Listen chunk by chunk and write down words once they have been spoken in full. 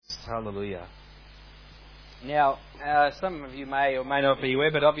Hallelujah. Now, some of you may or may not be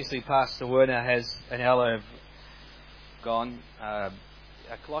aware, but obviously Pastor Werner and Ella have gone.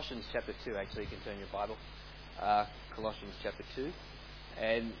 Colossians chapter 2, actually, you can turn your Bible. Colossians chapter 2.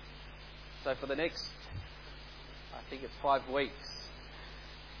 And so for the next, I think it's 5 weeks,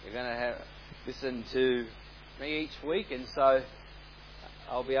 you're going to listen to me each week. And so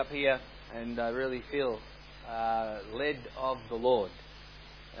I'll be up here and I really feel led of the Lord.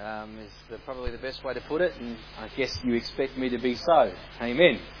 Is probably the best way to put it, and I guess you expect me to be so.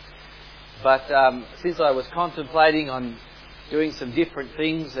 Amen. But since I was contemplating on doing some different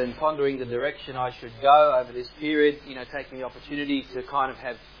things and pondering the direction I should go over this period, taking the opportunity to kind of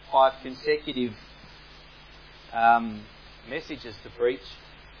have 5 consecutive messages to preach.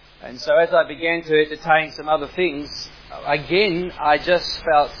 And so as I began to entertain some other things, again, I just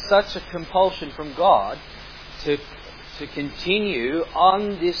felt such a compulsion from God to continue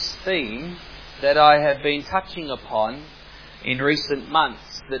on this theme that I have been touching upon in recent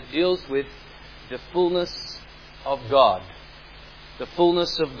months that deals with the fullness of God. The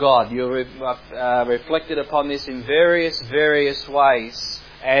fullness of God. You reflected upon this in various ways,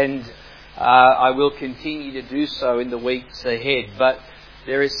 and I will continue to do so in the weeks ahead. But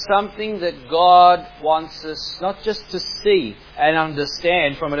there is something that God wants us not just to see and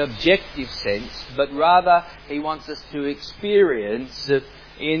understand from an objective sense, but rather He wants us to experience it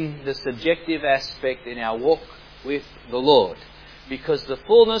in the subjective aspect in our walk with the Lord. Because the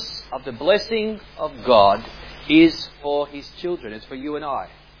fullness of the blessing of God is for His children. It's for you and I.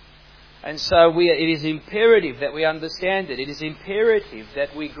 And so it is imperative that we understand it. It is imperative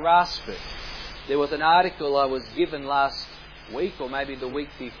that we grasp it. There was an article I was given last week, or maybe the week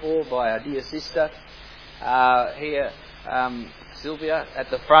before, by a dear sister here, Sylvia, at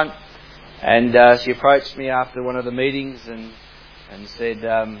the front, and she approached me after one of the meetings and said,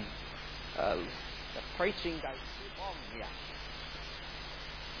 the preaching goes too long here.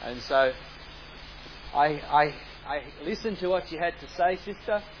 And so I listened to what you had to say,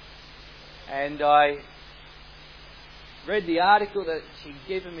 sister, and I read the article that she'd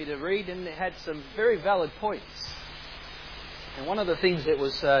given me to read, and it had some very valid points. And one of the things that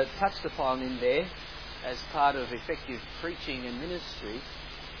was touched upon in there as part of effective preaching and ministry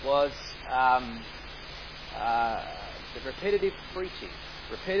was the repetitive preaching.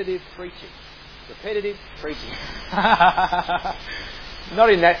 Repetitive preaching. Not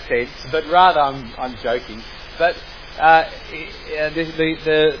in that sense, but rather I'm joking. But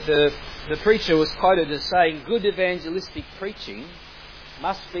the preacher was quoted as saying, good evangelistic preaching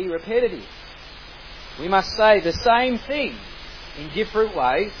must be repetitive. We must say the same thing in different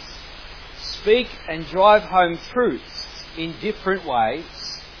ways, speak and drive home truths in different ways.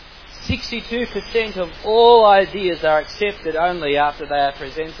 62% of all ideas are accepted only after they are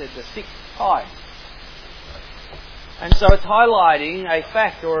presented the 6th time. And so it's highlighting a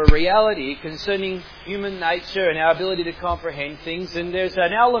fact or a reality concerning human nature and our ability to comprehend things, and there's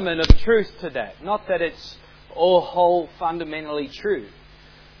an element of truth to that. Not that it's all whole fundamentally true,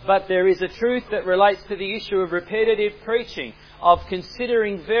 but there is a truth that relates to the issue of repetitive preaching, of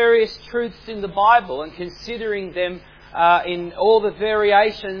considering various truths in the Bible and considering them in all the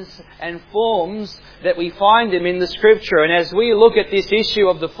variations and forms that we find them in the Scripture. And as we look at this issue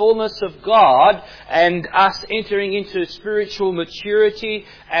of the fullness of God and us entering into spiritual maturity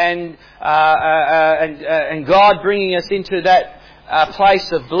and God bringing us into that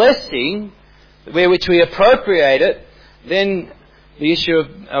place of blessing, which we appropriate it, then the issue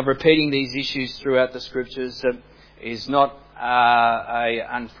of repeating these issues throughout the Scriptures is not an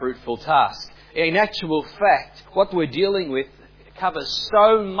unfruitful task. In actual fact, what we're dealing with covers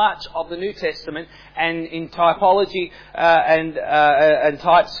so much of the New Testament, and in typology and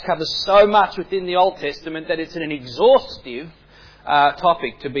types covers so much within the Old Testament that it's an exhaustive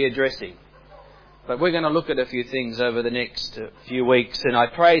topic to be addressing. But we're going to look at a few things over the next few weeks, and I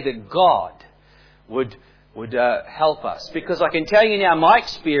pray that God would help us. Because I can tell you now, my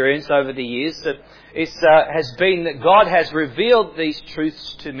experience over the years that has been that God has revealed these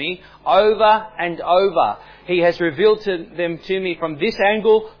truths to me over and over. He has revealed them to me from this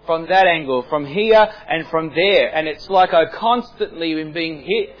angle, from that angle, from here and from there. And it's like I constantly am being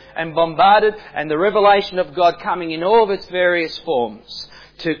hit and bombarded, and the revelation of God coming in all of its various forms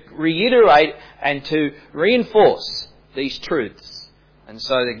to reiterate and to reinforce these truths. And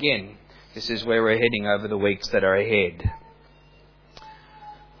so again, this is where we're heading over the weeks that are ahead.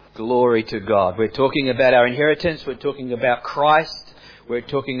 Glory to God. We're talking about our inheritance. We're talking about Christ. We're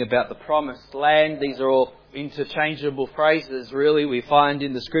talking about the promised land. These are all interchangeable phrases, really, we find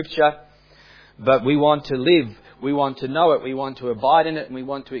in the Scripture. But we want to live We want to know it, we want to abide in it, and we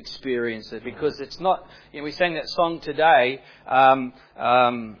want to experience it. Because it's not, we sang that song today,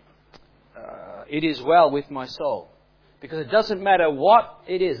 it is well with my soul. Because it doesn't matter what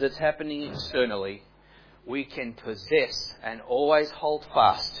it is that's happening externally, we can possess and always hold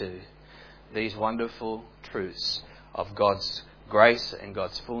fast to these wonderful truths of God's grace and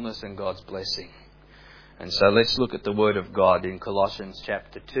God's fullness and God's blessing. And so let's look at the Word of God in Colossians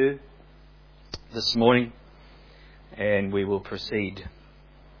chapter 2 this morning. And we will proceed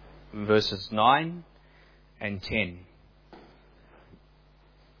verses 9 and 10.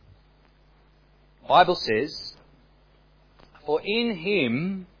 The Bible says, "For in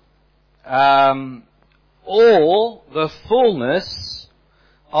Him all the fullness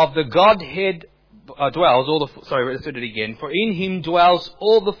of the Godhead dwells." Let's do it again. "For in Him dwells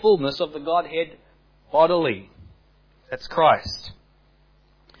all the fullness of the Godhead bodily." That's Christ.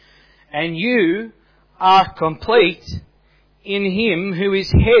 "And you are complete in Him who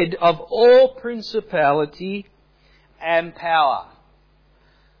is head of all principality and power."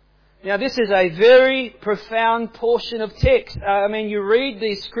 Now this is a very profound portion of text. You read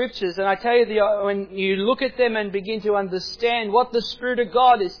these scriptures and I tell you, when you look at them and begin to understand what the Spirit of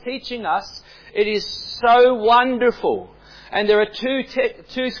God is teaching us, it is so wonderful. And there are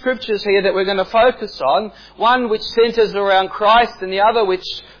two scriptures here that we're going to focus on. One which centers around Christ and the other which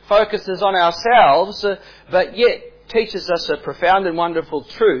focuses on ourselves, but yet teaches us a profound and wonderful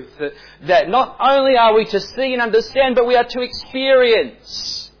truth that not only are we to see and understand, but we are to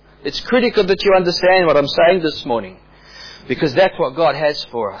experience. It's critical that you understand what I'm saying this morning, because that's what God has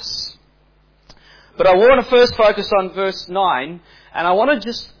for us. But I want to first focus on verse 9, and I want to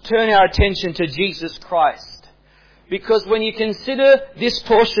just turn our attention to Jesus Christ. Because when you consider this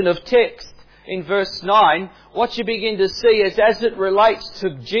portion of text in verse 9, what you begin to see is as it relates to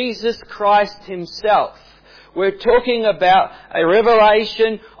Jesus Christ Himself. We're talking about a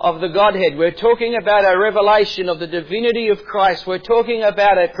revelation of the Godhead. We're talking about a revelation of the divinity of Christ. We're talking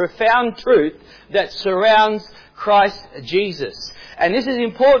about a profound truth that surrounds Christ Jesus. And this is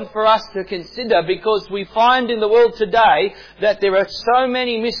important for us to consider because we find in the world today that there are so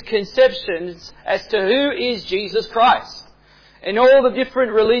many misconceptions as to who is Jesus Christ. In all the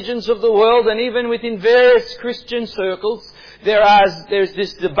different religions of the world and even within various Christian circles, there's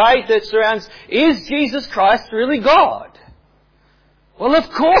this debate that surrounds, is Jesus Christ really God? Well, of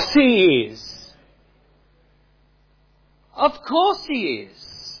course He is. Of course He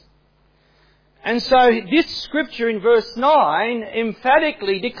is. And so this scripture in verse 9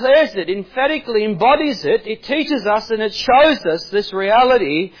 emphatically declares it, emphatically embodies it. It teaches us and it shows us this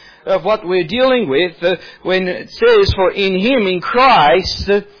reality of what we're dealing with when it says, "For in Him, in Christ,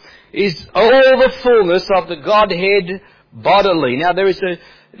 is all the fullness of the Godhead bodily." Now there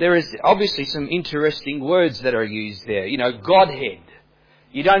is obviously some interesting words that are used there. Godhead.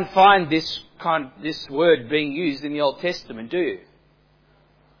 You don't find this word being used in the Old Testament, do you?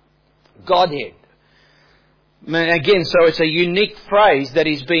 Godhead. Again, so it's a unique phrase that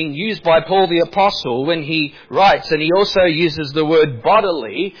is being used by Paul the Apostle when he writes, and he also uses the word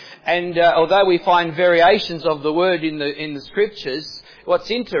bodily. And although we find variations of the word in the scriptures, what's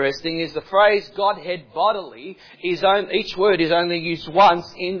interesting is the phrase Godhead bodily each word is only used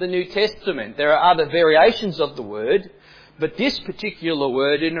once in the New Testament. There are other variations of the word, but this particular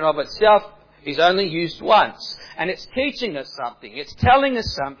word in and of itself is only used once. And it's teaching us something. It's telling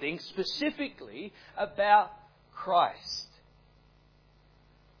us something specifically about Christ.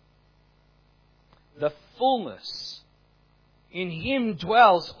 The fullness. In Him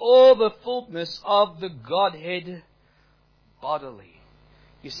dwells all the fullness of the Godhead bodily.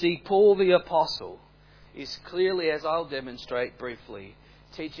 You see, Paul the Apostle is clearly, as I'll demonstrate briefly,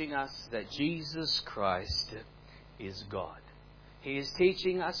 teaching us that Jesus Christ is God. He is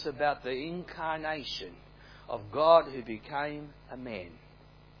teaching us about the incarnation of God who became a man.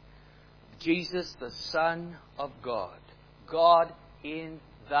 Jesus, the Son of God. God in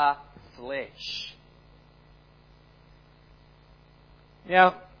the flesh.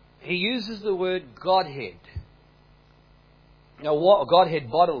 Now, he uses the word Godhead. Now, what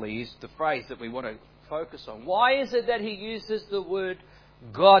Godhead bodily is the phrase that we want to focus on. Why is it that he uses the word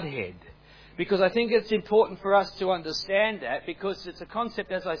Godhead? Because I think it's important for us to understand that, because it's a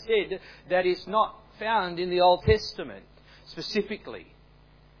concept, as I said, that is not found in the Old Testament, specifically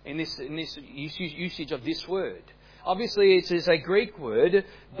in this usage of this word. Obviously, it is a Greek word,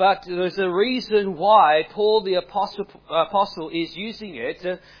 but there's a reason why Paul the Apostle is using it,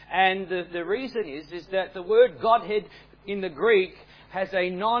 and the reason is that the word Godhead in the Greek has a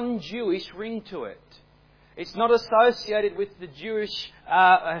non-Jewish ring to it. It's not associated with the Jewish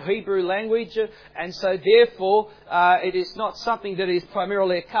Hebrew language, and so therefore it is not something that is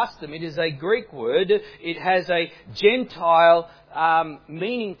primarily a custom. It is a Greek word. It has a Gentile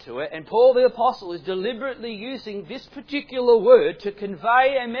meaning to it, and Paul the Apostle is deliberately using this particular word to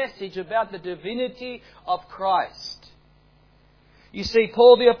convey a message about the divinity of Christ. You see,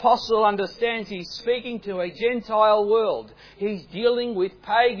 Paul the Apostle understands he's speaking to a Gentile world. He's dealing with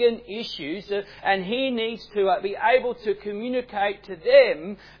pagan issues, and he needs to be able to communicate to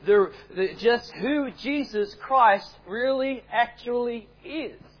them just who Jesus Christ really actually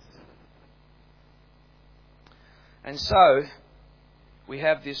is. And so, we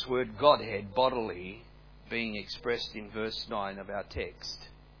have this word Godhead, bodily, being expressed in verse 9 of our text.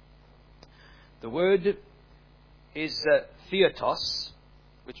 The word is theotos,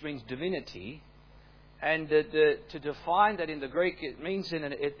 which means divinity, and to define that in the Greek, it means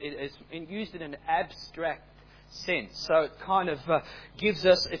it's used in an abstract sense. So it kind of gives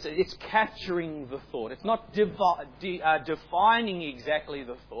us, it's capturing the thought. It's not defining exactly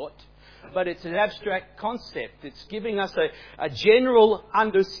the thought, but it's an abstract concept. It's giving us a general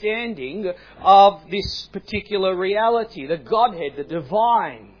understanding of this particular reality, the Godhead, the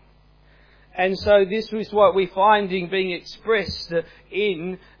divine. And so this is what we're finding being expressed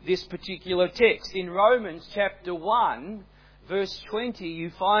in this particular text. In Romans chapter 1, verse 20, you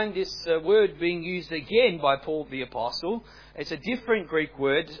find this word being used again by Paul the Apostle. It's a different Greek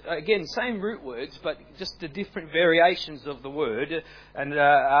word. Again, same root words, but just the different variations of the word. And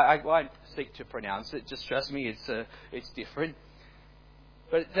I won't seek to pronounce it. Just trust me, it's different.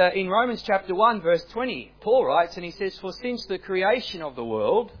 But in Romans chapter 1, verse 20, Paul writes, and he says, "For since the creation of the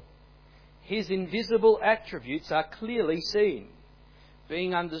world, His invisible attributes are clearly seen,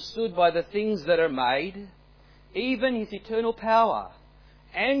 being understood by the things that are made, even His eternal power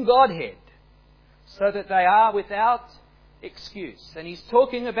and Godhead, so that they are without excuse." And he's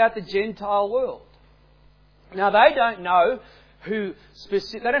talking about the Gentile world. Now, they don't know they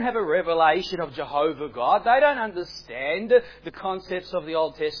don't have a revelation of Jehovah God. They don't understand the concepts of the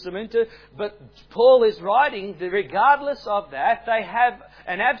Old Testament. But Paul is writing that regardless of that, they have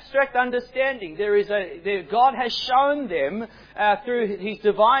an abstract understanding. God has shown them through His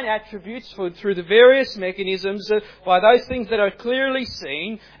divine attributes, through the various mechanisms, by those things that are clearly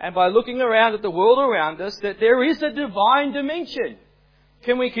seen, and by looking around at the world around us, that there is a divine dimension.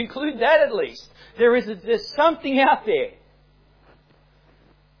 Can we conclude that at least? There's something out there.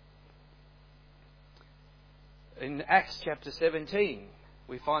 In Acts chapter 17,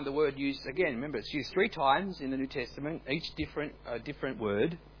 we find the word used again. Remember, it's used 3 times in the New Testament, each different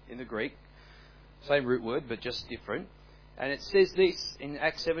word in the Greek. Same root word, but just different. And it says this in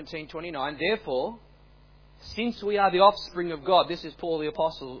Acts 17:29, "Therefore, since we are the offspring of God," this is Paul the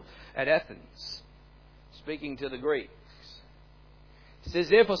Apostle at Athens, speaking to the Greeks. It says,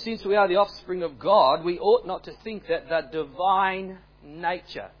 "Therefore, since we are the offspring of God, we ought not to think that the divine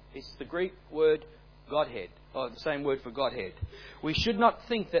nature," it's the Greek word Godhead, or the same word for Godhead. "We should not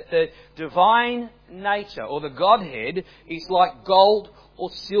think that the divine nature, or the Godhead, is like gold or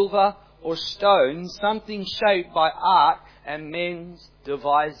silver or stone, something shaped by art and men's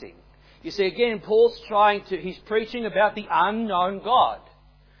devising." You see, again, he's preaching about the unknown God.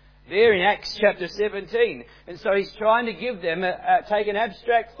 There in Acts chapter 17. And so he's trying to give them, take an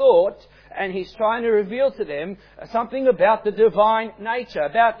abstract thought, and he's trying to reveal to them something about the divine nature,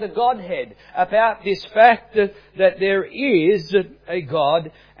 about the Godhead, about this fact that there is a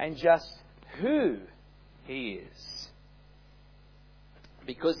God and just who He is.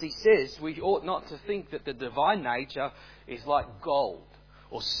 Because he says we ought not to think that the divine nature is like gold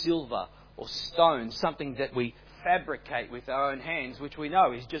or silver or stone, something that we fabricate with our own hands, which we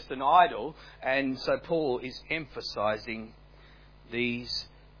know is just an idol. And so Paul is emphasizing these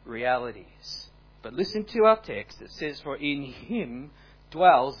realities. But listen to our text. It says, "For in Him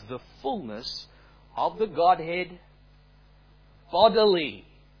dwells the fullness of the Godhead bodily."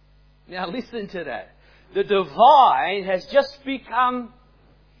 Now listen to that. The divine has just become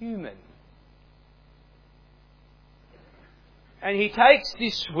human. And he takes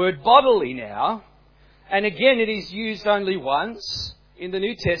this word bodily now, and again it is used only once in the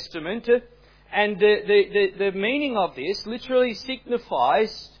New Testament, and the meaning of this literally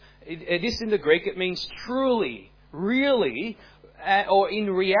signifies, this in the Greek, it means truly, really, or in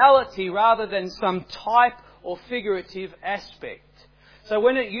reality rather than some type or figurative aspect. So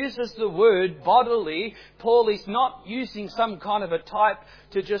when it uses the word bodily, Paul is not using some kind of a type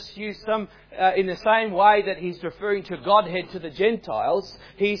to just use some, in the same way that he's referring to Godhead to the Gentiles.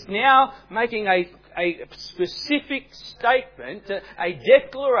 He's now making a specific statement, a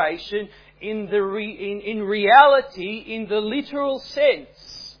declaration in reality, in the literal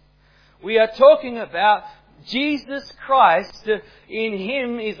sense. We are talking about Jesus Christ. In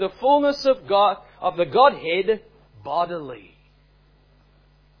Him is the fullness of God, of the Godhead, bodily.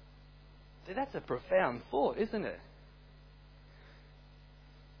 See, that's a profound thought, isn't it?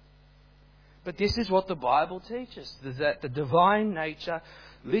 But this is what the Bible teaches, that the divine nature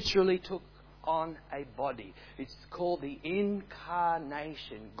literally took on a body. It's called the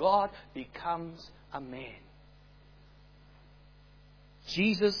incarnation. God becomes a man.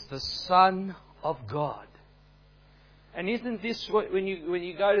 Jesus, the Son of God. And isn't this what, when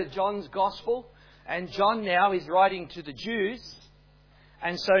you go to John's Gospel, and John now is writing to the Jews,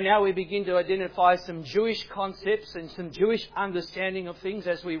 and so now we begin to identify some Jewish concepts and some Jewish understanding of things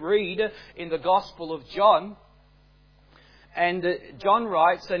as we read in the Gospel of John. And John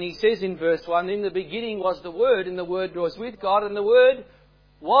writes, and he says in verse 1, "In the beginning was the Word, and the Word was with God, and the Word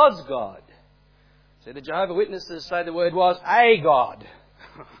was God." So the Jehovah's Witnesses say the Word was a God.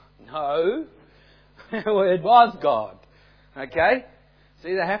 No, the Word was God. Okay? So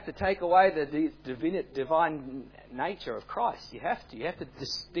you have to take away the divine nature of Christ. You have to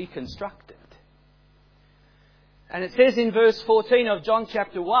deconstruct it. And it says in verse 14 of John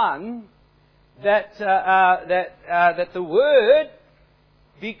chapter 1 that the Word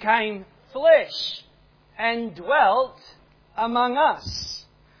became flesh and dwelt among us.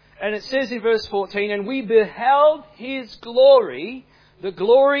 And it says in verse 14, "And we beheld His glory, the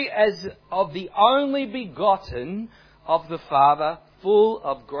glory as of the only begotten of the Father, full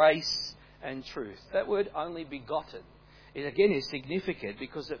of grace and truth." That word "only begotten," it again is significant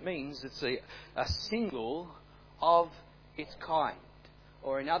because it means it's a single of its kind.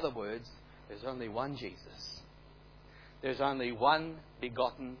 Or in other words, there's only one Jesus. There's only one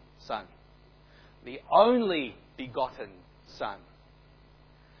begotten Son. The only begotten Son.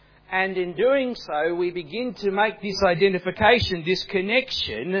 And in doing so, we begin to make this identification, this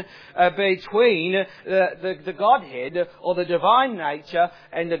connection between the Godhead or the divine nature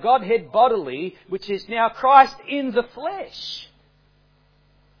and the Godhead bodily, which is now Christ in the flesh.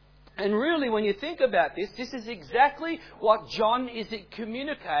 And really, when you think about this, this is exactly what John is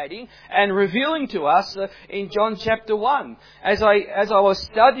communicating and revealing to us in John chapter 1. As I was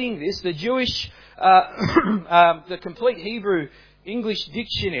studying this, the Jewish, the complete Hebrew English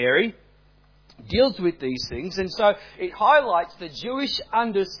dictionary deals with these things, and so it highlights the Jewish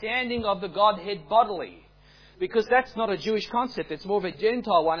understanding of the Godhead bodily, because that's not a Jewish concept, it's more of a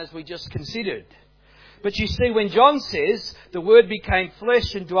Gentile one, as we just considered. But you see, when John says the Word became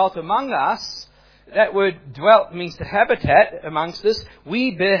flesh and dwelt among us, that word dwelt means to habitat amongst us.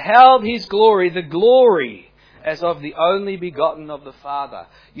 We beheld His glory, the glory as of the only begotten of the Father.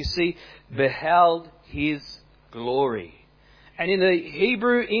 You see, beheld His glory. And in the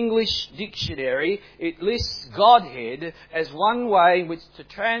Hebrew English dictionary, it lists Godhead as one way in which to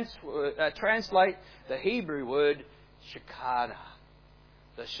translate the Hebrew word Shekinah.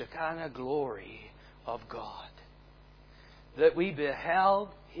 The Shekinah glory of God. That we beheld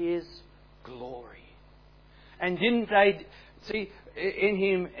His glory. And didn't they see in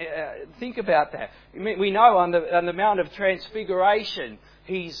Him, think about that. We know on the Mount of Transfiguration,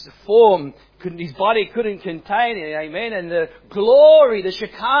 His form, His body couldn't contain it, amen. And the glory, the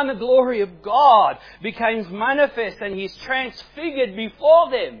Shekinah glory of God became manifest, and He's transfigured before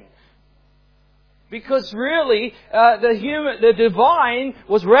them. Because really, the divine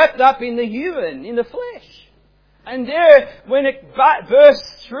was wrapped up in the human, in the flesh. And there, when it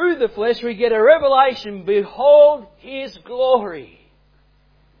bursts through the flesh, we get a revelation, behold His glory.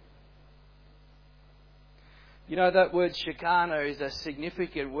 You know, that word Shekinah is a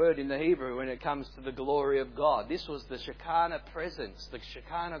significant word in the Hebrew when it comes to the glory of God. This was the Shekinah presence, the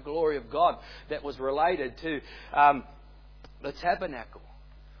Shekinah glory of God that was related to the tabernacle.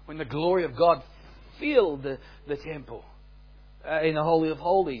 When the glory of God filled the temple in the Holy of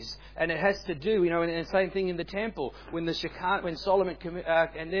Holies. And it has to do, and the same thing in the temple. When when Solomon,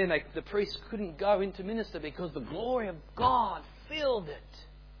 and then the priests couldn't go in to minister because the glory of God filled it.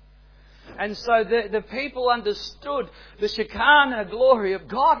 And so the people understood the Shekinah glory of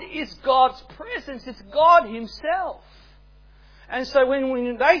God is God's presence. It's God Himself. And so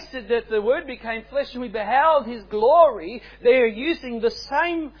when they said that the Word became flesh and we beheld His glory, they are using the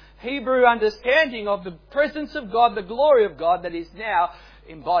same Hebrew understanding of the presence of God, the glory of God that is now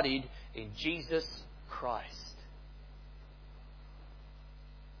embodied in Jesus Christ.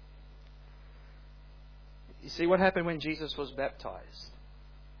 You see what happened when Jesus was baptized?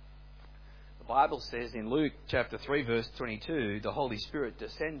 The Bible says in Luke chapter 3 verse 22, the Holy Spirit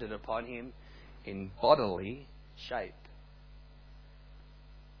descended upon Him in bodily shape.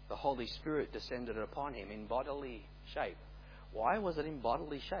 the Holy Spirit descended upon him in bodily shape. Why was it in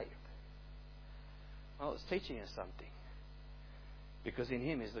bodily shape? Well, it's teaching us something. Because in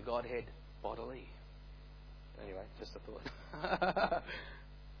him is the Godhead bodily. Anyway, just a thought.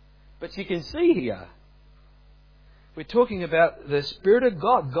 But you can see here, we're talking about the Spirit of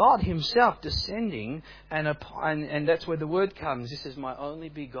God, God Himself descending, and that's where the word comes. This is my only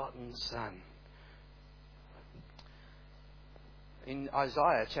begotten Son. In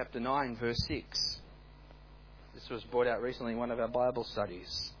Isaiah chapter 9, verse 6, this was brought out recently in one of our Bible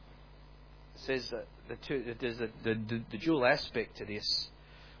studies. It says that there's the dual aspect to this,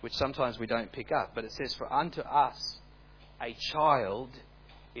 which sometimes we don't pick up. But it says, "For unto us a child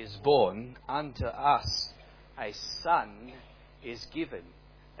is born, unto us a son is given."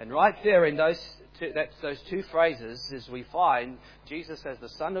 And right there in those two phrases, as we find Jesus as the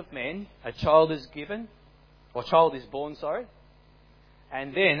Son of Man, a child is given, or child is born,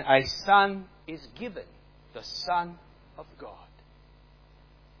 and then a son is given, the Son of God.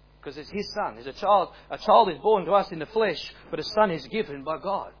 Because it's His Son. There's a child is born to us in the flesh, but a son is given by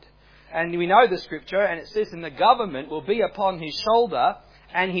God. And we know the scripture, and it says, "And the government will be upon His shoulder,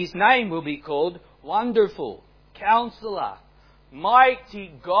 and His name will be called Wonderful, Counselor, Mighty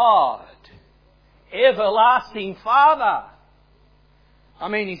God, Everlasting Father." I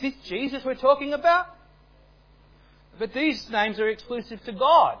mean, is this Jesus we're talking about? But these names are exclusive to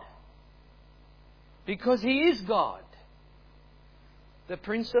God. Because He is God, the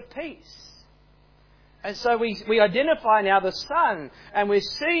Prince of Peace. And so we identify now the Son, and we're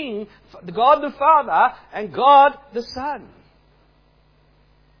seeing God the Father and God the Son.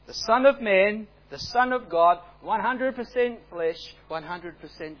 The Son of Man, the Son of God, 100% flesh,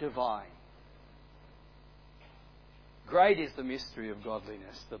 100% divine. Great is the mystery of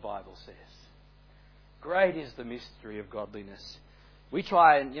godliness, the Bible says. Great is the mystery of godliness. We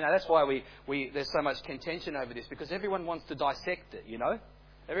try and, that's why there's so much contention over this, because everyone wants to dissect it,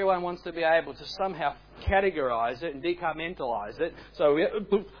 Everyone wants to be able to somehow categorize it and decompartmentalize it. So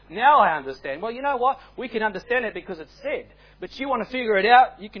now I understand. Well, you know what? We can understand it because it's said. But you want to figure it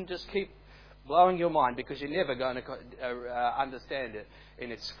out, you can just keep blowing your mind, because you're never going to understand it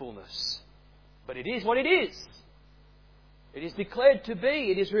in its fullness. But it is what it is. It is declared to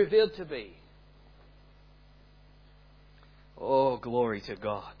be. It is revealed to be. Oh, glory to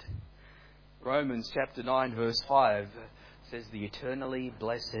God. Romans chapter 9 verse 5 says, "The eternally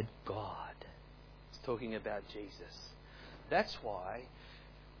blessed God." It's talking about Jesus. That's why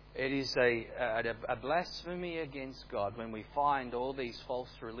it is a blasphemy against God when we find all these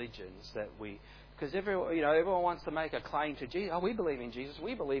false religions because everyone wants to make a claim to Jesus. Oh, we believe in Jesus.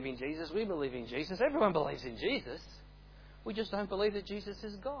 We believe in Jesus. We believe in Jesus. Everyone believes in Jesus. We just don't believe that Jesus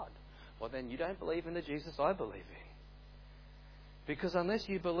is God. Well, then you don't believe in the Jesus I believe in. Because unless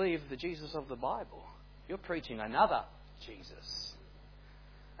you believe the Jesus of the Bible, you're preaching another Jesus.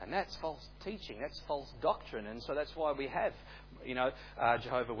 And that's false teaching, that's false doctrine. And so that's why we have,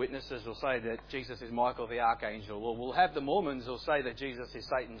 Jehovah's Witnesses will say that Jesus is Michael the Archangel. Or we'll have the Mormons will say that Jesus is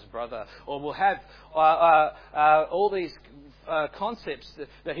Satan's brother. Or we'll have all these concepts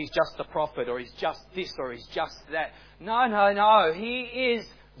that He's just a prophet, or He's just this, or He's just that. No. He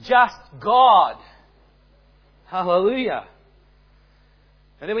is just God. Hallelujah.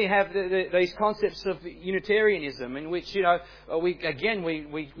 And then we have these concepts of Unitarianism, in which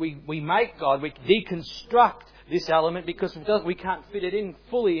we make God, we deconstruct this element because we can't fit it in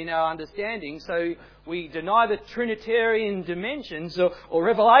fully in our understanding. So we deny the Trinitarian dimensions or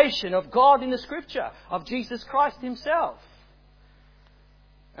revelation of God in the Scripture, of Jesus Christ Himself.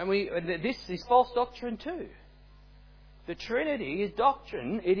 And this is false doctrine too. The Trinity is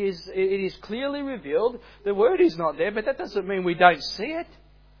doctrine. It is clearly revealed. The Word is not there, but that doesn't mean we don't see it.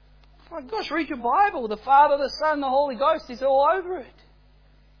 Oh my gosh, read your Bible. The Father, the Son, the Holy Ghost is all over it.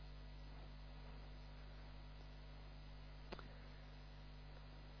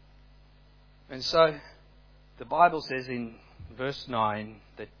 And so the Bible says in verse 9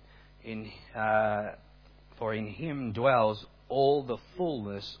 that for in Him dwells all the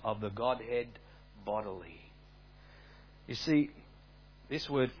fullness of the Godhead bodily. You see, this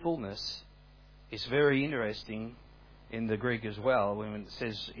word fullness is very interesting in the Greek as well, when it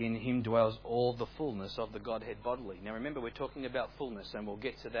says, "In Him dwells all the fullness of the Godhead bodily." Now remember, we're talking about fullness, and we'll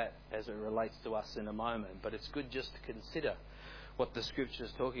get to that as it relates to us in a moment. But it's good just to consider what the Scripture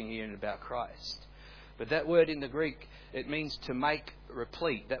is talking here about Christ. But that word in the Greek, it means to make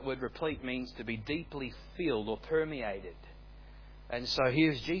replete. That word replete means to be deeply filled or permeated. And so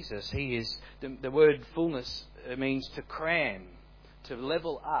here's Jesus. He is the word fullness means to cram, to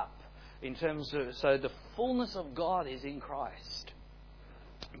level up. In terms of, so the fullness of God is in Christ.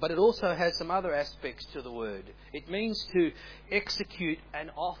 But it also has some other aspects to the word. It means to execute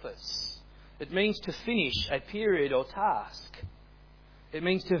an office. It means to finish a period or task. It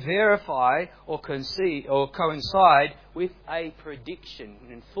means to verify or coincide with a prediction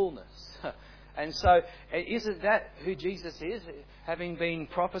in fullness. And so, isn't that who Jesus is? Having been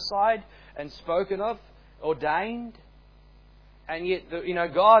prophesied and spoken of, ordained. And yet,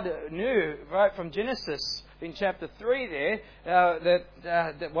 God knew right from Genesis in chapter 3 there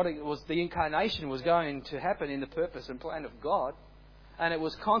that what it was, the incarnation was going to happen in the purpose and plan of God. And it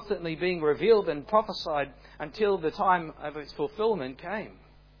was constantly being revealed and prophesied until the time of its fulfillment came.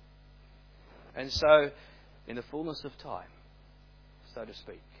 And so, in the fullness of time, so to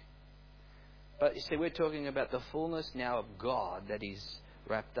speak. But you see, we're talking about the fullness now of God that is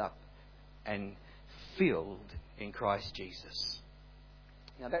wrapped up and filled in Christ Jesus.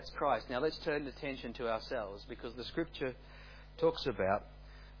 Now that's Christ. Now let's turn attention to ourselves, because the Scripture talks about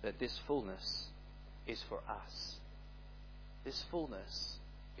that this fullness is for us. This fullness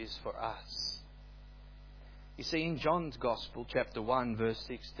is for us. You see, in John's Gospel, chapter 1, verse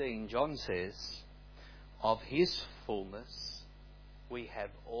 16, John says, "Of His fullness we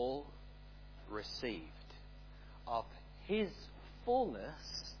have all received." Of His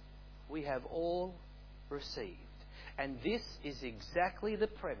fullness we have all received. And this is exactly the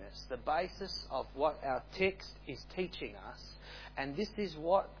premise, the basis of what our text is teaching us. And this is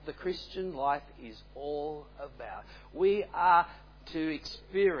what the Christian life is all about. We are to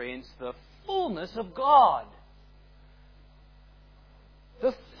experience the fullness of God.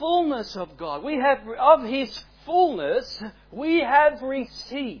 The fullness of God. We have, of His fullness, we have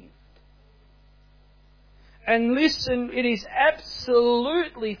received. And listen, it is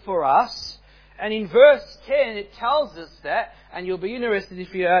absolutely for us. And in verse 10 it tells us that, and you'll be interested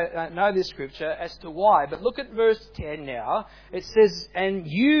if you know this scripture as to why. But look at verse 10 now. It says, "And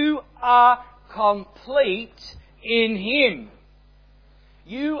you are complete in Him."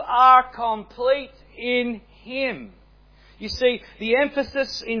 You are complete in Him. You see, the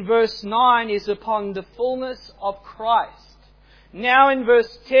emphasis in verse 9 is upon the fullness of Christ. Now in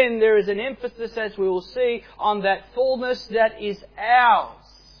verse 10 there is an emphasis, as we will see, on that fullness that is ours.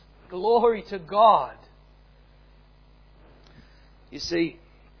 Glory to God. You see,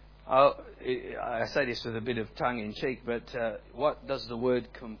 I say this with a bit of tongue in cheek, but what does the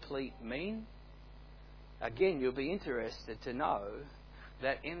word complete mean? Again, you'll be interested to know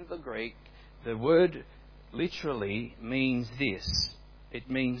that in the Greek, the word literally means this. It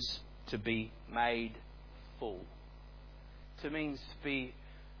means to be made full. It means to be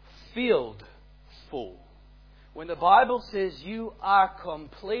filled full. When the Bible says you are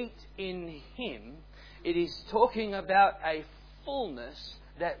complete in Him, it is talking about a fullness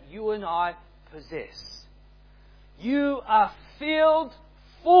that you and I possess. You are filled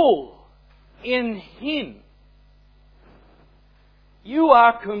full in Him. You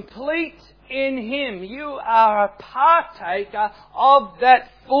are complete in Him. You are a partaker of that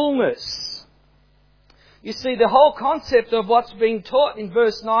fullness. You see, the whole concept of what's being taught in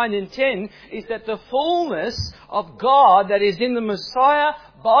verse 9 and 10 is that the fullness of God that is in the Messiah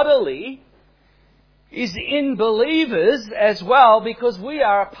bodily is in believers as well, because we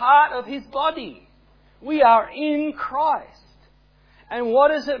are a part of His body. We are in Christ. And what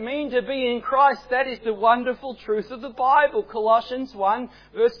does it mean to be in Christ? That is the wonderful truth of the Bible. Colossians 1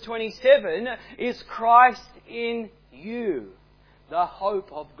 verse 27 is Christ in you, the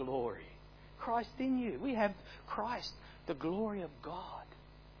hope of glory. Christ in you. We have Christ. The glory of God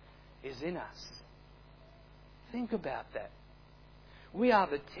is in us. Think about that. We are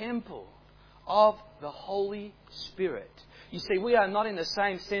the temple of the Holy Spirit. You see, we are not in the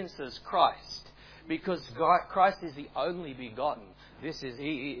same sense as Christ, because Christ is the only begotten.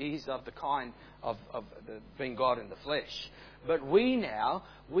 He's of the kind of being God in the flesh. But we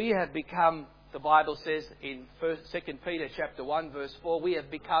have become, the Bible says in 2 Peter chapter 1 verse 4, we have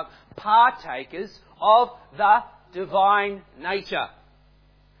become partakers of the divine nature.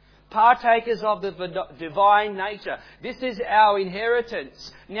 Partakers of the divine nature. This is our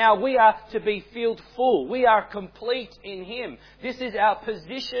inheritance. Now we are to be filled full. We are complete in Him. This is our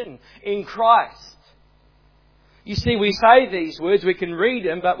position in Christ. You see, we say these words, we can read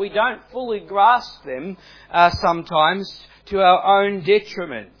them, but we don't fully grasp them sometimes, to our own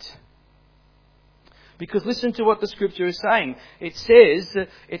detriment. Because listen to what the Scripture is saying. It says,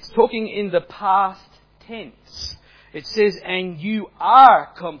 it's talking in the past tense. It says, "And you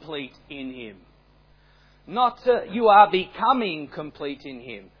are complete in Him." Not you are becoming complete in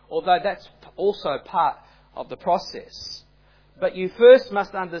Him, although that's also part of the process. But you first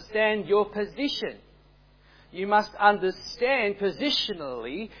must understand your position. You must understand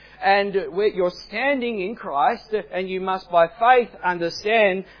positionally and where you're standing in Christ, and you must by faith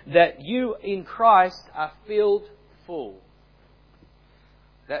understand that you in Christ are filled full.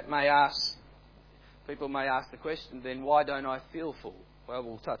 People may ask the question, then why don't I feel full? Well,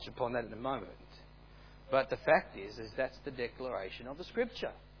 we'll touch upon that in a moment. But the fact is that's the declaration of the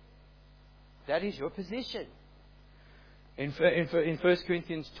Scripture. That is your position. In 1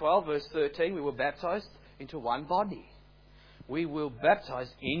 Corinthians 12, verse 13, we were baptized into one body. We were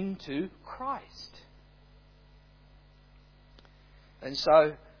baptized into Christ. And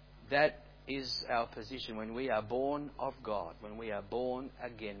so that is our position. When we are born of God, when we are born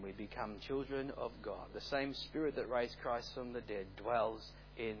again, we become children of God. The same Spirit that raised Christ from the dead dwells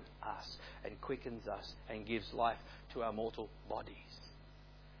in us and quickens us and gives life to our mortal bodies.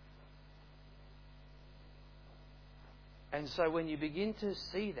 And so when you begin to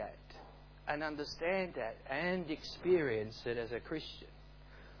see that and understand that and experience it as a Christian,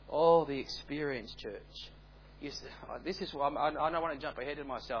 the experienced church. This is why I don't want to jump ahead of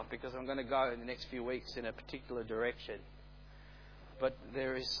myself, because I'm going to go in the next few weeks in a particular direction. But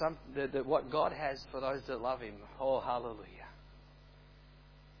there is what God has for those that love Him. Oh, hallelujah.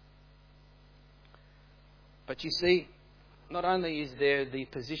 But you see, not only is there the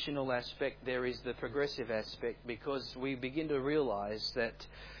positional aspect, there is the progressive aspect, because we begin to realize that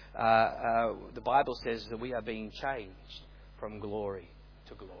the Bible says that we are being changed from glory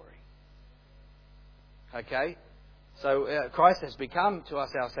to glory. Okay? So Christ has become to us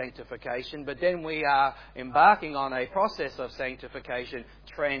our sanctification, but then we are embarking on a process of sanctification,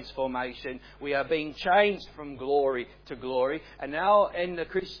 transformation. We are being changed from glory to glory. And now in the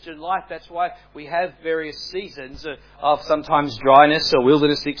Christian life, that's why we have various seasons of sometimes dryness or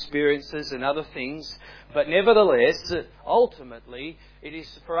wilderness experiences and other things. But nevertheless, ultimately, it is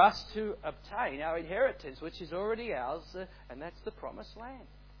for us to obtain our inheritance, which is already ours, and that's the promised land.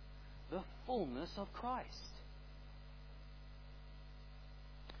 The fullness of Christ.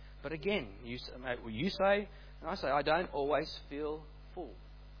 But again, you say, and I say, I don't always feel full.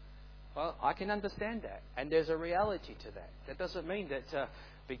 Well, I can understand that. And there's a reality to that. That doesn't mean that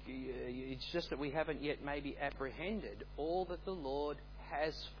it's just that we haven't yet maybe apprehended all that the Lord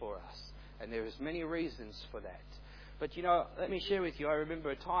has for us. And there is many reasons for that. But let me share with you, I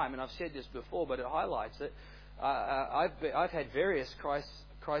remember a time, and I've said this before, but it highlights it. I've had various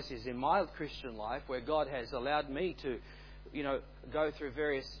crises in my Christian life where God has allowed me to go through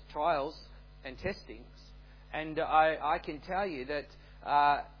various trials and testings. And I can tell you that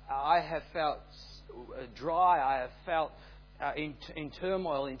I have felt dry. I have felt in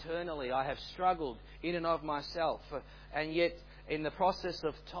turmoil internally. I have struggled in and of myself. And yet, in the process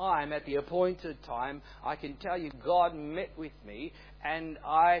of time, at the appointed time, I can tell you God met with me and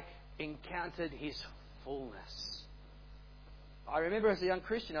I encountered His fullness. I remember as a young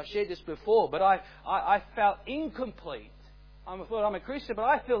Christian, I've shared this before, but I felt incomplete. I'm a Christian, but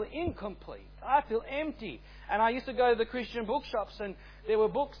I feel incomplete. I feel empty. And I used to go to the Christian bookshops, and there were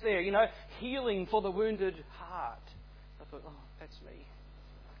books there, healing for the wounded heart. I thought, oh, that's me.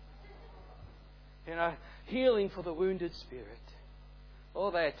 Healing for the wounded spirit.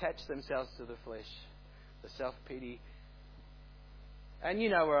 Or they attach themselves to the flesh, the self-pity. And you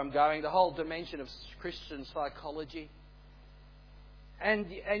know where I'm going, the whole dimension of Christian psychology. And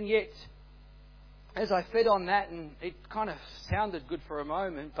yet, as I fed on that, and it kind of sounded good for a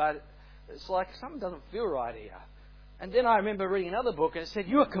moment, but it's like something doesn't feel right here. And then I remember reading another book, and it said,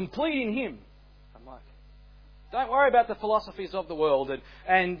 you are complete in Him. I'm like, don't worry about the philosophies of the world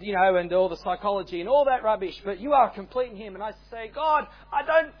and all the psychology and all that rubbish, but you are complete in Him. And I say, God, I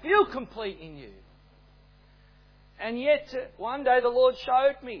don't feel complete in You. And yet, one day the Lord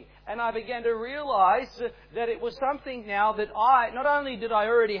showed me, and I began to realize that it was something now that not only did I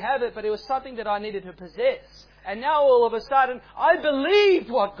already have it, but it was something that I needed to possess. And now all of a sudden, I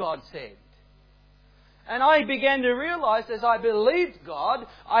believed what God said. And I began to realize as I believed God,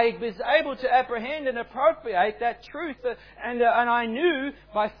 I was able to apprehend and appropriate that truth, and I knew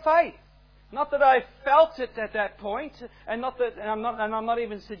by faith. Not that I felt it at that point, and I'm not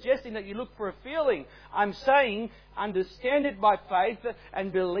even suggesting that you look for a feeling. I'm saying understand it by faith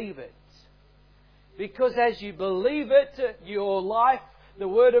and believe it. Because as you believe it, your life, the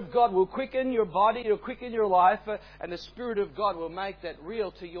Word of God will quicken your body, it'll quicken your life, and the Spirit of God will make that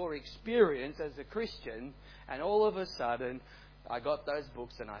real to your experience as a Christian. And all of a sudden, I got those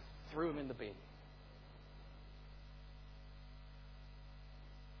books and I threw them in the bin.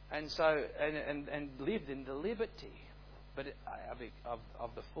 And so, and lived in the liberty, but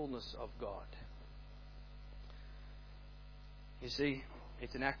of the fullness of God. You see,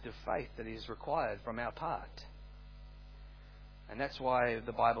 It's an act of faith that is required from our part. And that's why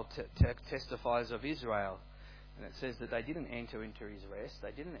the Bible testifies of Israel. And it says that they didn't enter into his rest.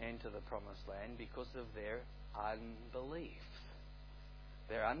 They didn't enter the promised land because of their unbelief.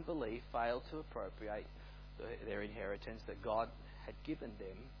 Their unbelief failed to appropriate their inheritance that God had given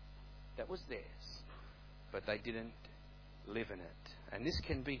them. That was theirs. But they didn't live in it. And this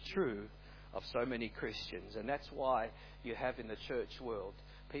can be true of so many Christians. And that's why you have in the church world,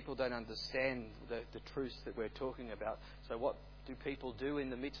 people don't understand the truths that we're talking about. So what do people do in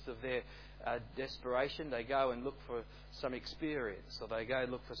the midst of their desperation? They go and look for some experience, or they go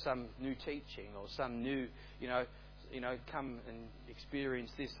look for some new teaching, or some new, come and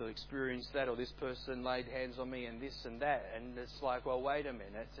experience this or experience that, or this person laid hands on me and this and that. And it's like, well, wait a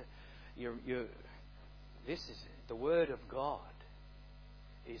minute. This is the Word of God.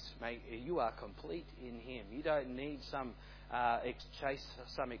 You are complete in Him. You don't need chase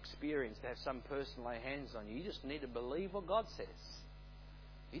some experience to have some person lay hands on you. You just need to believe what God says.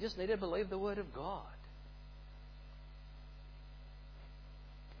 You just need to believe the Word of God.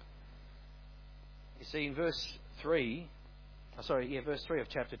 You see, in verse 3 of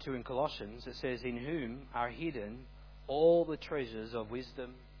chapter 2 in Colossians, it says, "In whom are hidden all the treasures of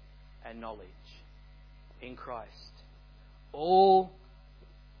wisdom and knowledge." In Christ. All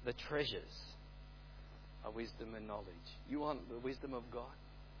the treasures of wisdom and knowledge. You want the wisdom of God?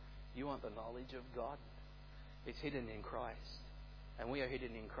 You want the knowledge of God? It's hidden in Christ. And we are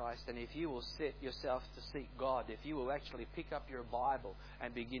hidden in Christ. And if you will set yourself to seek God, if you will actually pick up your Bible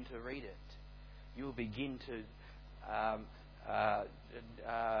and begin to read it, you will begin to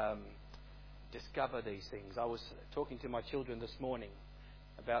discover these things. I was talking to my children this morning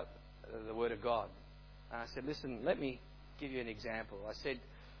about the Word of God. And I said, listen, let me give you an example. I said,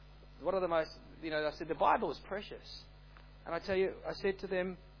 what are the most, I said, the Bible is precious. And I tell you, I said to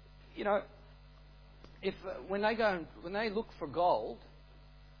them, if when they look for gold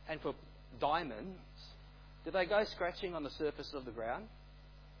and for diamonds, do they go scratching on the surface of the ground?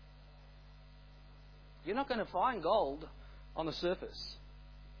 You're not going to find gold on the surface.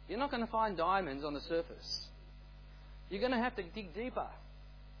 You're not going to find diamonds on the surface. You're going to have to dig deeper.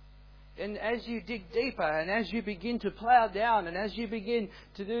 And as you dig deeper, and as you begin to plough down, and as they begin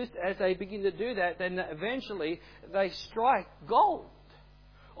to do that, then eventually they strike gold,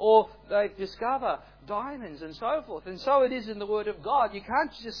 or they discover diamonds, and so forth. And so it is in the Word of God. You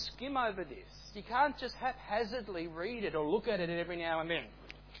can't just skim over this. You can't just haphazardly read it or look at it every now and then.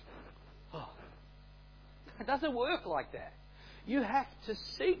 Oh. It doesn't work like that. You have to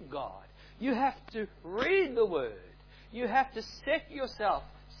seek God. You have to read the Word. You have to set your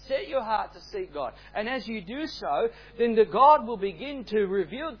heart to seek God. And as you do so, then God will begin to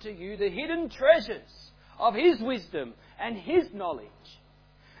reveal to you the hidden treasures of His wisdom and His knowledge.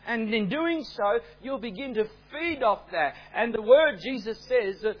 And in doing so, you'll begin to feed off that. And the Word, Jesus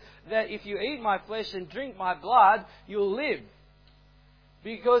says that if you eat my flesh and drink my blood, you'll live.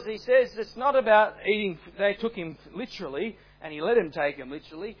 Because He says it's not about eating. They took Him literally, and He let them take Him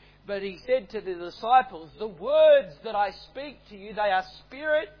literally. But He said to the disciples, the words that I speak to you, they are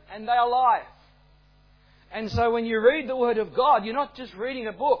spirit and they are life. And so when you read the Word of God, you're not just reading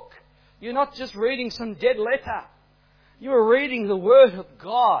a book. You're not just reading some dead letter. You are reading the Word of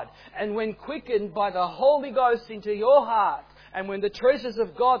God. And when quickened by the Holy Ghost into your heart, and when the treasures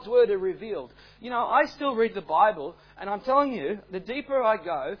of God's Word are revealed. I still read the Bible, and I'm telling you, the deeper I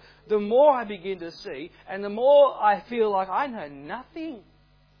go, the more I begin to see, and the more I feel like I know nothing.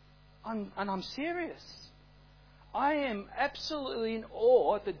 And I'm serious. I am absolutely in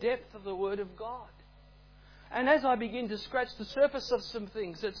awe at the depth of the Word of God. And as I begin to scratch the surface of some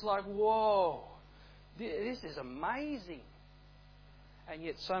things, it's like, whoa, this is amazing. And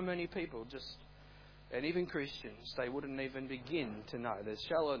yet so many people and even Christians, they wouldn't even begin to know the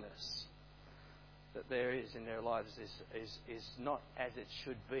shallowness that there is in their lives is not as it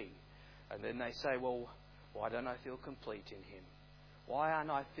should be. And then they say, well, why don't I feel complete in Him? Why aren't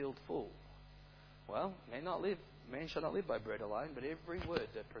I filled full? Well, man shall not live by bread alone, but every word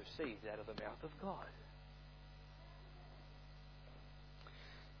that proceeds out of the mouth of God.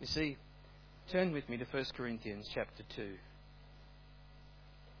 You see, turn with me to 1 Corinthians chapter 2.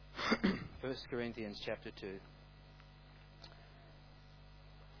 1 Corinthians chapter 2.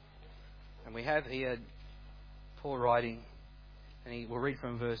 And we have here Paul writing, and we'll read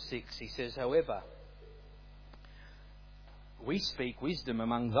from verse 6. He says, however, we speak wisdom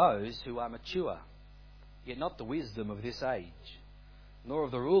among those who are mature, yet not the wisdom of this age, nor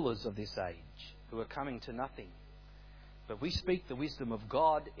of the rulers of this age, who are coming to nothing. But we speak the wisdom of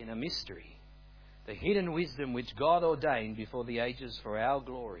God in a mystery, the hidden wisdom which God ordained before the ages for our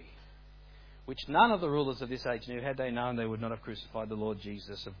glory, which none of the rulers of this age knew. Had they known, they would not have crucified the Lord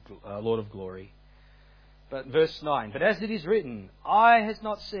Jesus, Lord of glory. But verse 9, but as it is written, eye has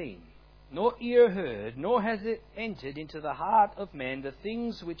not seen, nor ear heard, nor has it entered into the heart of man the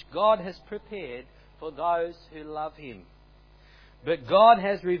things which God has prepared for those who love Him. But God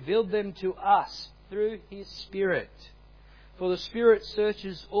has revealed them to us through His Spirit. For the Spirit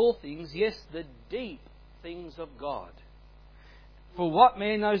searches all things, yes, the deep things of God. For what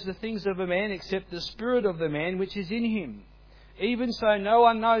man knows the things of a man except the spirit of the man which is in him? Even so no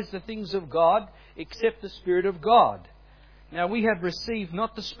one knows the things of God except the Spirit of God. Now we have received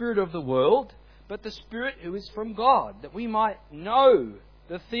not the spirit of the world, but the Spirit who is from God, that we might know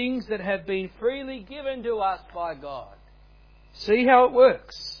the things that have been freely given to us by God. See how it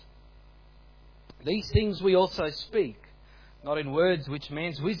works. These things we also speak, not in words which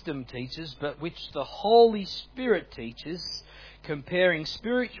man's wisdom teaches, but which the Holy Spirit teaches, comparing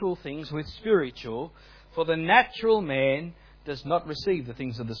spiritual things with spiritual. For the natural man does not receive the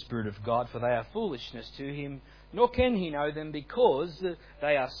things of the Spirit of God, for they are foolishness to him, nor can he know them, because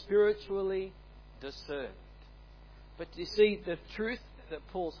they are spiritually discerned. But you see, the truth that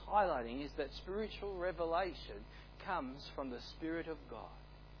Paul's highlighting is that spiritual revelation comes from the Spirit of God.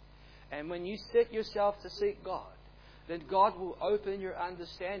 And when you set yourself to seek God, then God will open your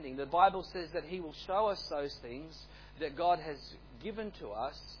understanding. The Bible says that He will show us those things that God has given to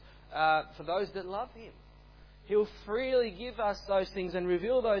us for those that love Him. He'll freely give us those things and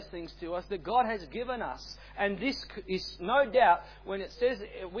reveal those things to us that God has given us. And this is no doubt, when it says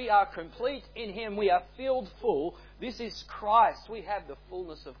we are complete in Him, we are filled full, this is Christ. We have the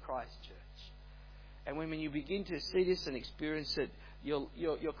fullness of Christ, church. And when you begin to see this and experience it,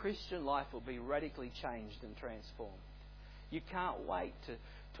 your Christian life will be radically changed and transformed. You can't wait to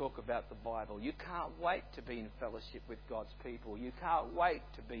talk about the Bible. You can't wait to be in fellowship with God's people. You can't wait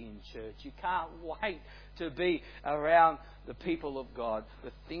to be in church. You can't wait to be around the people of God,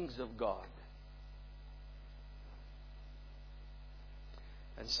 the things of God.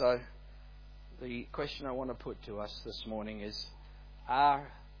 And so, the question I want to put to us this morning is, are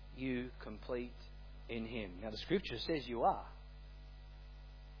you complete in Him? Now, the Scripture says you are.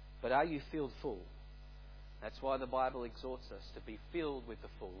 But are you filled full? That's why the Bible exhorts us to be filled with the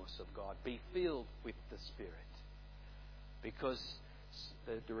fullness of God. Be filled with the Spirit. Because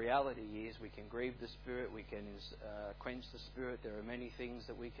the reality is we can grieve the Spirit, we can quench the Spirit. There are many things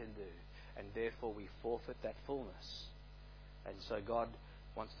that we can do. And therefore we forfeit that fullness. And so God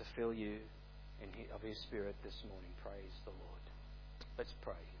wants to fill you of His Spirit this morning. Praise the Lord. Let's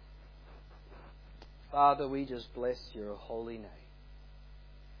pray. Father, we just bless Your holy name.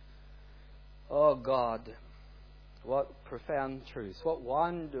 Oh God, what profound truths, what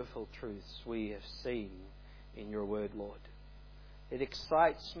wonderful truths we have seen in Your word, Lord. It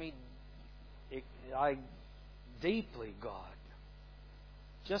excites me deeply, God,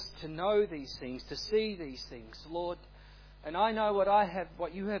 just to know these things, to see these things, Lord. And I know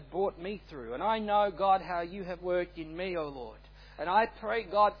what You have brought me through. And I know, God, how You have worked in me, O Lord. And I pray,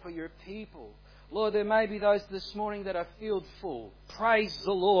 God, for Your people. Lord, there may be those this morning that are filled full. Praise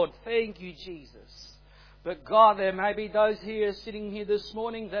the Lord. Thank You, Jesus. But God, there may be those here sitting here this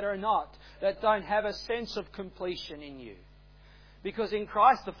morning that are not, that don't have a sense of completion in You. Because in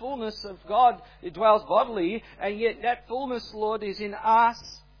Christ the fullness of God, it dwells bodily, and yet that fullness, Lord, is in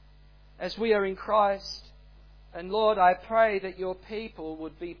us as we are in Christ. And Lord, I pray that Your people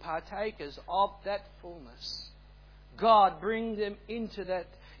would be partakers of that fullness. God, bring them into that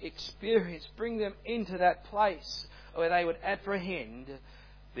experience, bring them into that place where they would apprehend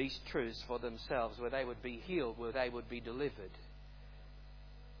these truths for themselves, where they would be healed, where they would be delivered.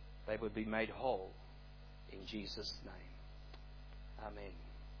 They would be made whole in Jesus' name. Amen.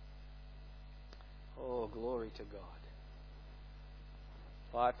 Oh, glory to God.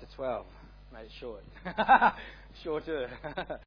 5 to 12. Made it short. Shorter.